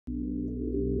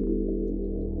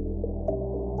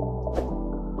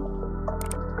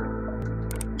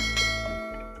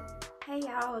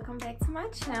welcome back to my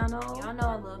channel. Y'all know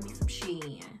I love me some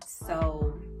Shein,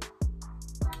 so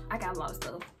I got a lot of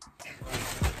stuff.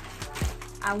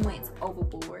 I went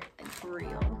overboard, like, for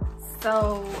real.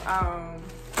 So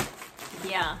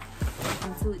yeah,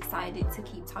 I'm too excited to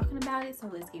keep talking about it, so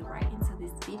let's get right into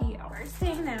this video. First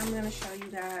thing that I'm gonna show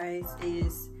you guys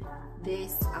is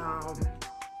this.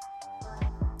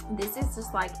 This is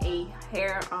just like a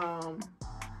hair, I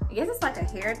guess it's like a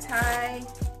hair tie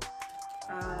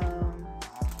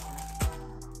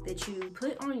that you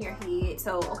put on your head.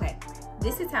 So okay,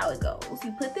 this is how it goes.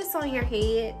 You put this on your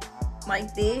head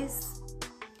like this,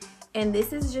 and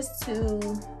this is just to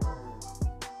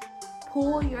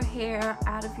pull your hair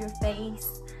out of your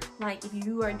face. Like if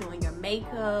you are doing your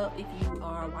makeup, if you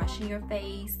are washing your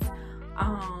face,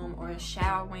 or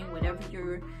showering, whatever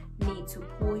you need to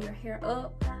pull your hair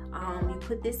up, you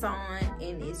put this on,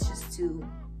 and it's just to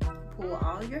pull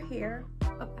all your hair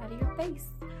up out of your face.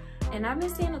 And I've been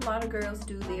seeing a lot of girls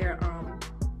do their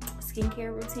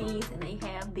skincare routines, and they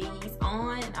have these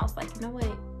on, and I was like, you know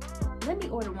what, let me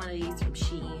order one of these from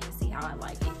Shein and see how I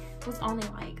like it. It was only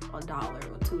like $1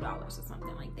 or $2 or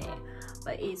something like that,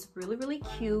 but it's really, really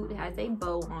cute. It has a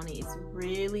bow on it. It's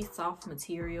really soft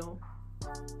material,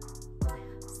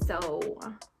 so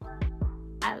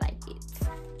I like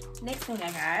it. Next thing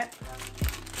I got,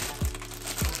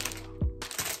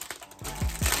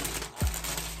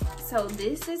 so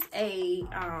this is a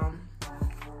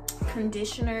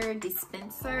conditioner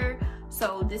dispenser.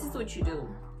 So this is what you do: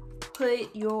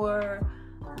 put your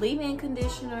leave-in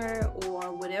conditioner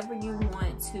or whatever you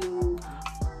want to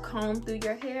comb through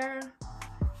your hair.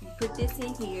 You put this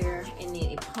in here, and then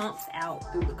it pumps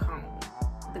out through the comb.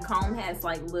 The comb has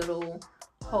like little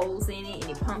holes in it,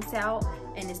 and it pumps out,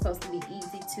 and it's supposed to be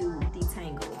easy to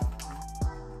detangle.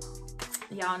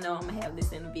 Y'all know I'm gonna have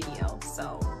this in the video,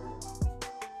 so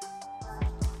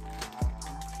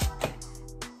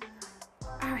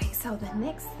all right. So the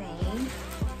next thing,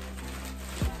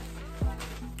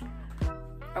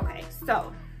 okay,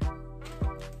 so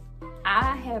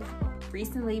I have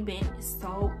recently been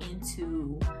so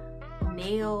into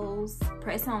nails,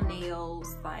 press-on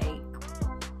nails, like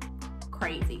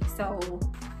crazy. So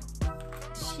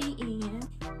Shein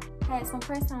had some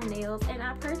press-on nails, and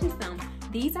I purchased them.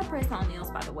 These are press-on nails,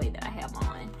 by the way, that I have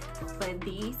on, but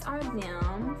these are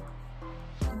them.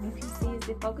 You can see, is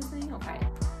it focusing? Okay,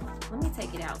 let me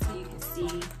take it out so you can see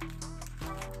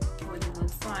what it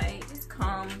looks like. This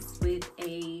comes with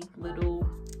a little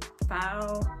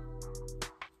file,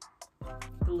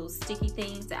 the little sticky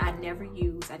things that I never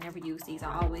use. I never use these.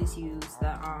 I always use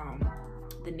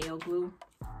the nail glue.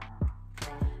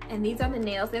 And these are the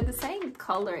nails. They're the same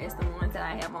color as the ones that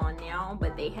I have on now,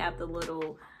 but they have the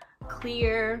little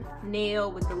clear nail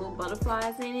with the little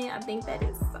butterflies in it. I think that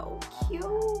is so cute.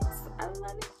 I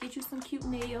love it. Get you some cute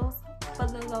nails for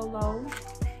the low.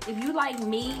 If you like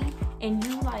me and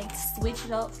you like switch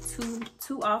it up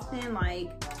too often, like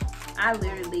I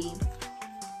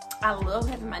love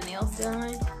having my nails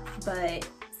done, but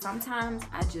sometimes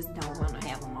I just don't want to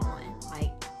have them on.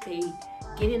 Like they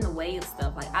get in the way of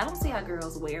stuff. Like I don't see how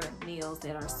girls wear nails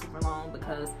that are super long,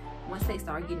 because once they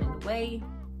start getting in the way,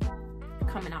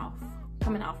 coming off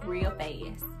real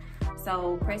fast.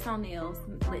 So press on nails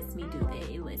lets me do that.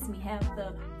 It lets me have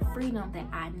the freedom that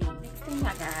I need. Next thing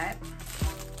I got,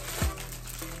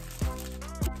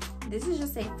 this is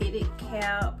just a fitted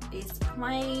cap. It's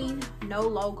plain, no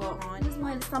logo on. Just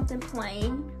wanted something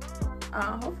plain.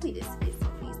 Hopefully this fits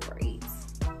on these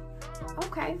braids.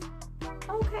 Okay,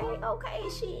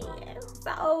 Shein.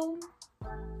 So,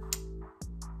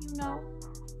 you know,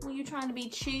 when you're trying to be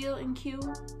chill and cute,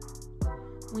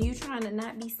 when you're trying to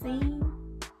not be seen,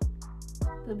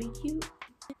 but be cute.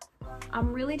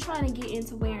 I'm really trying to get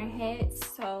into wearing hats,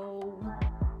 so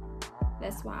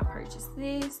that's why I purchased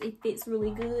this. It fits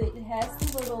really good. It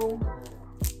has a little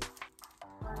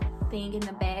thing in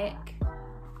the back.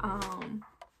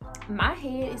 My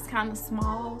head is kind of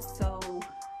small, so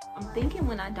I'm thinking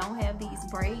when I don't have these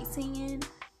braids in,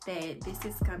 that this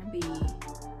is gonna be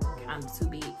kind of too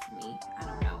big for me. I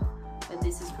don't know, but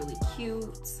this is really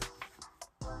cute.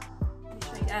 Let me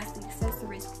show you guys the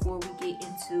accessories before we get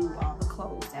into all the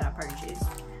clothes that I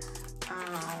purchased.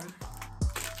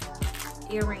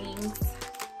 Earrings.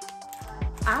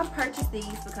 I purchased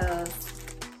these because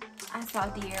I saw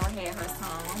De'Ara had her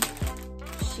some.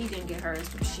 She didn't get hers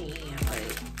from Shein,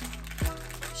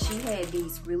 but she had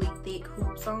these really thick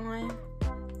hoops on.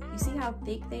 You see how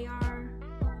thick they are?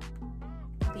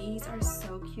 These are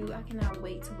so cute. I cannot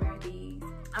wait to wear these.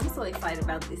 I'm so excited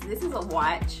about this. This is a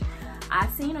watch. I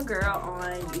seen a girl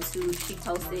on YouTube. She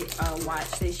posted a watch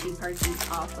that she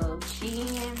purchased off of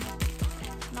Shein.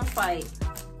 And I was like,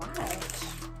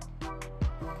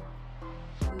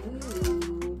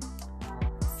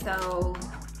 So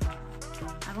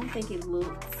I don't think it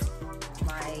looks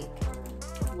like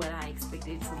what I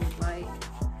expected it to look like.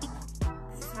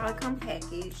 This is how it comes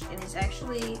packaged, and it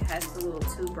actually has the little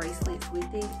 2 bracelets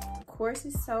with it. Of course,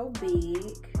 it's so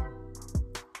big,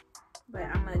 but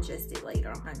I'm gonna adjust it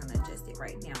later. I'm not gonna adjust it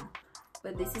right now.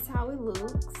 But this is how it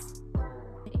looks.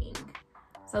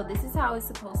 So this is how it's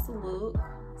supposed to look,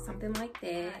 something like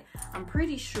that. I'm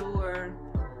pretty sure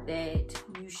that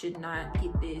you should not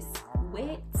get this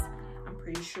wet. I'm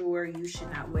pretty sure you should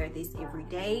not wear this every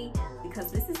day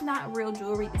because this is not real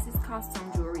jewelry. This is costume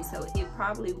jewelry, so it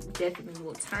probably definitely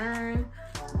will turn,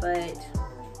 but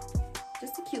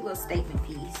just a cute little statement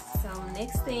piece. So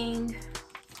next thing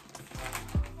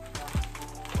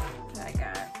that I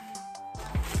got,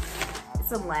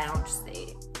 it's a lounge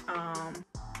set.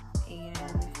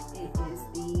 And it is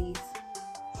these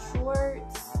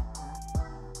shorts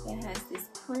that has this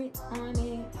print on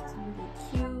it. It's really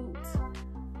cute.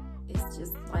 It's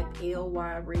just like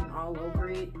LY written all over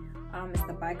it. It's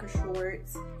the biker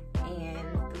shorts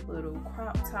and the little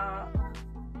crop top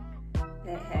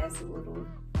that has a little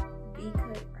V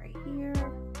cut right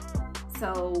here.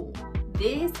 So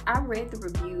this, I read the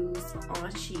reviews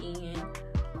on Shein.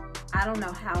 I don't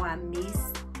know how I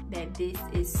missed that this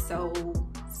is so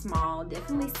small.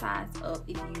 Definitely size up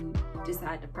if you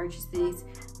decide to purchase this.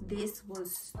 This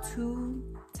was too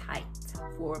tight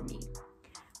for me.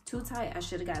 Too tight. I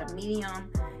should have got a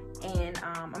medium. And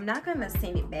I'm not gonna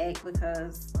send it back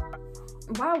because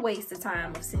why waste the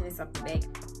time of sending something back?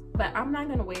 But I'm not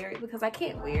gonna wear it because I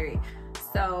can't wear it.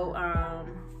 So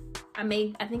I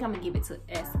think I'm gonna give it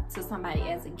to somebody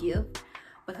as a gift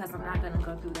because I'm not gonna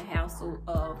go through the hassle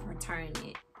of returning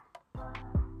it.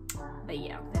 But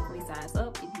yeah, definitely size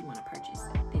up if you want to purchase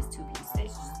this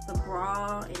 2-piece set. The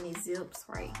bra and it zips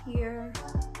right here.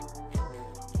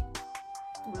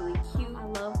 Really cute. I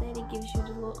love that it gives you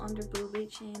the little under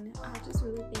boobage, and I just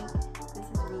really think this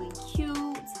is really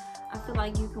cute. I feel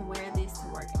like you can wear this to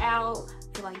work out.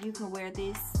 I feel like you can wear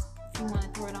this if you want to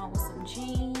throw it on with some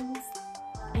jeans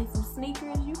and some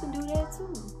sneakers. You can do that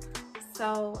too.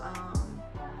 So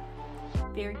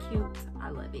very cute. I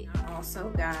love it. I also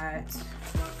got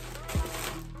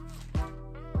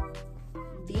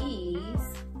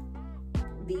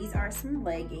these are some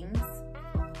leggings,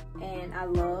 and I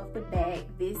love the back.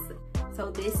 This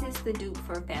is the dupe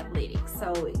for Fabletics.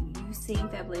 So you've seen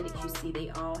Fabletics, you see they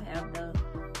all have the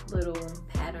little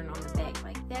pattern on the back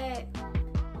like that,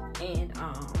 and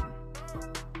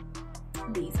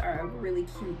these are a really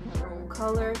cute maroon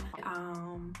color.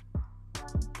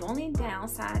 The only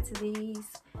downside to these,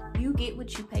 you get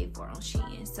what you pay for on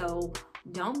Shein. So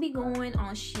don't be going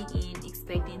on Shein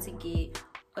expecting to get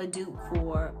a dupe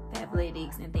for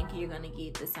Fabletics and thinking you're gonna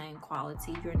get the same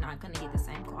quality. You're not gonna get the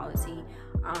same quality.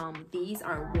 These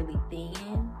are really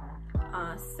thin,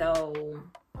 so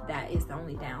that is the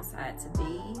only downside to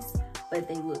these, but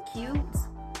they look cute,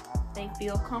 they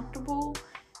feel comfortable,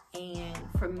 and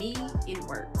for me it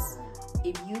works.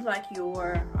 If you like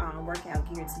your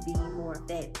workout gear to be more of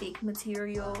that thick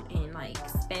material and like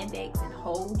spandex and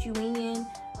hold you in,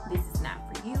 this is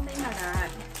not for you. Then I got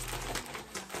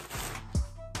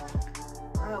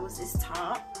was this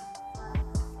top,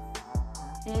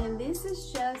 and this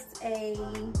is just a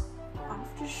off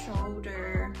the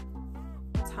shoulder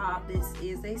top. This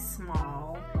is a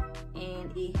small,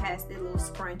 and it has the little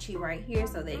scrunchie right here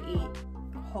so that it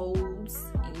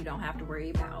holds and you don't have to worry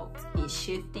about it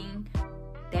shifting.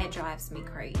 That drives me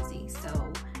crazy.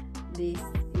 So this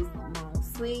is long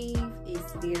sleeve.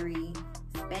 It's very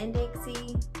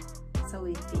spandexy, so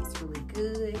it fits really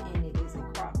good, and it is a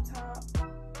crop top.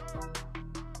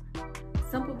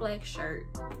 Simple black shirt.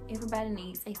 Everybody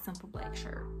needs a simple black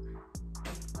shirt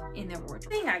in their wardrobe.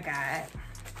 Thing I got.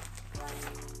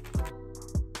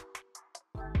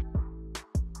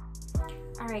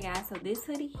 All right, guys. So this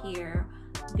hoodie here,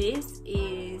 this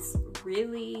is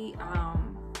really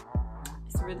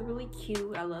it's really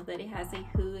cute. I love that it has a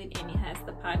hood and it has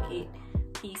the pocket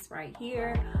piece right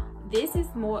here. This is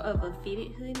more of a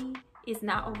fitted hoodie. It's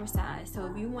not oversized, so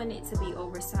if you want it to be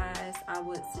oversized, I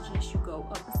would suggest you go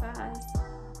up a size.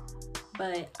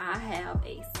 But I have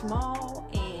a small,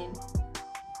 and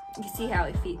you see how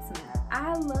it fits me.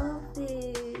 I love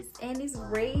this, and it's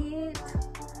red,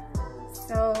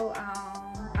 so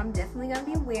I'm definitely gonna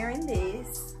be wearing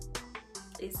this.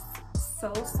 It's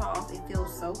so soft, it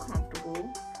feels so comfortable.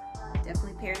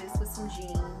 Definitely pair this with some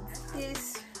jeans.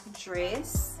 This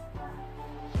dress,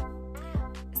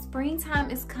 springtime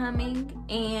is coming,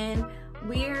 and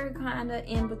we're kind of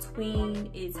in between.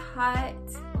 It's hot,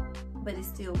 but it's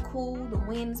still cool. The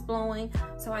wind's blowing.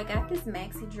 So I got this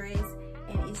maxi dress,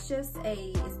 and it's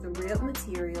the rib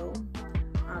material.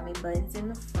 It buttons in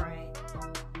the front.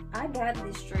 I got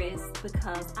this dress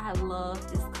because I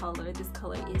love this color. This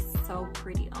color is so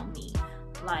pretty on me.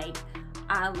 Like,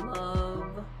 I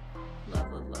love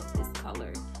this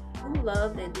color. I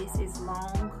love that this is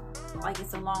long. Like,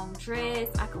 it's a long dress.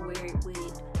 I can wear it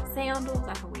with sandals.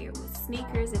 I can wear it with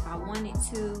sneakers if I wanted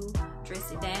to.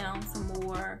 Dress it down some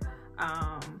more.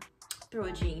 Throw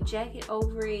a jean jacket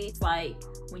over it. It's like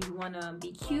when you want to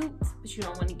be cute, but you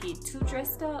don't want to get too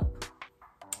dressed up.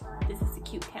 This is a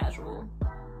cute casual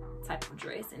type of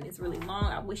dress, and it's really long.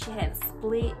 I wish it had a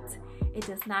split. It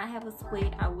does not have a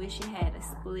split. I wish it had a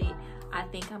split. I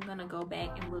think I'm gonna go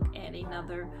back and look at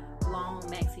another long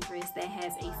maxi dress that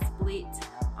has a split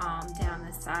down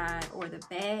the side or the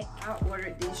back. I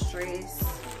ordered this dress.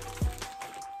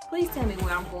 Please tell me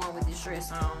where I'm going with this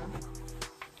dress on.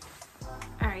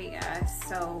 Alright guys,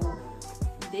 so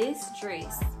this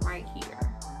dress right here,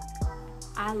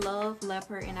 I love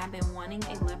leopard, and I've been wanting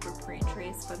a leopard print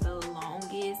dress for the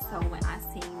longest. So when I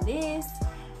seen this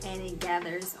and it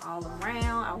gathers all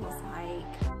around, I was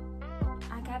like,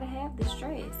 I gotta have this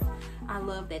dress. I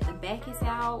love that the back is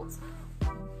out,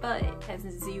 but it has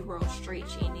zero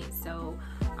stretch in it. So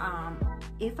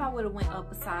if I would have went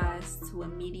up a size to a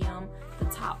medium, the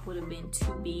top would have been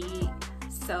too big.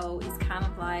 So it's kind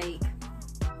of like,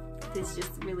 this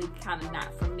just really kind of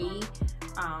not for me,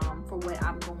 for what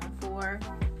I'm going for.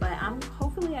 But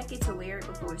hopefully I get to wear it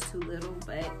before it's too little.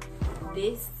 But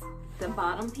the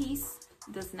bottom piece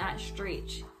does not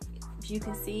stretch. If you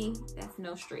can see, that's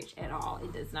no stretch at all.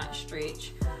 It does not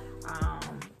stretch.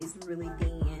 It's really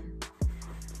thin.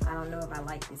 I don't know if I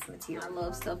like this material. I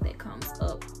love stuff that comes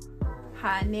up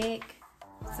high neck,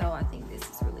 so I think this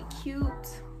is really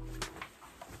cute.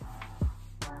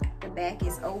 The back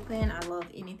is open. I love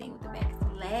anything with the back.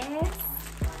 Last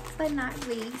but not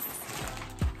least,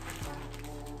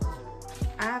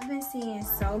 I've been seeing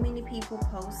so many people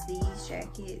post these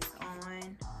jackets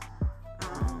on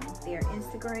their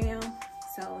Instagram.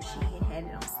 So Shein had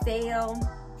it on sale.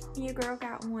 Your girl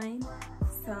got one.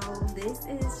 So this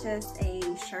is just a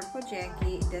Sherpa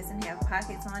jacket. It doesn't have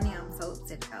pockets on it. I'm so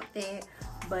upset about that,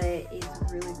 but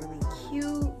it's really, really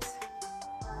cute.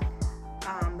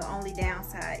 The only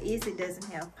downside is it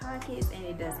doesn't have pockets and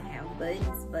it doesn't have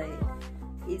buttons, but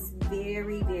it's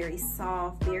very, very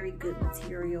soft, very good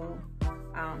material.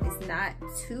 It's not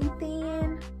too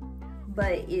thin,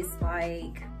 but it's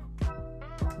like,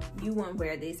 you wouldn't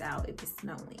wear this out if it's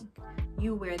snowing.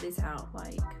 You wear this out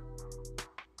like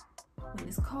when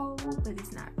it's cold, but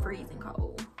it's not freezing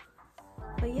cold.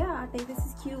 But yeah, I think this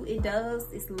is cute.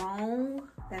 It's long.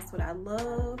 That's what I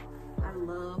love. I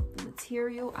love the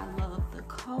material. I love the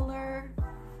color.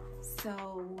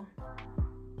 So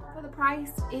for the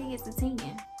price, it gets a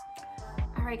 10.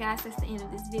 Alright guys, that's the end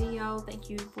of this video. Thank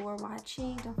you for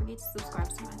watching. Don't forget to subscribe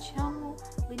to my channel.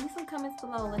 Leave me some comments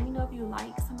below. Let me know if you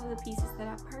like some of the pieces that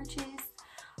I purchased.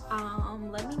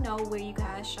 Let me know where you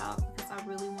guys shop, because I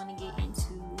really want to get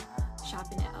into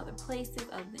shopping at other places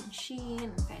other than Shein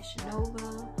and Fashion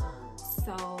Nova.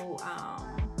 So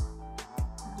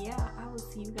yeah, I will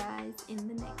see you guys in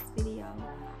the next video.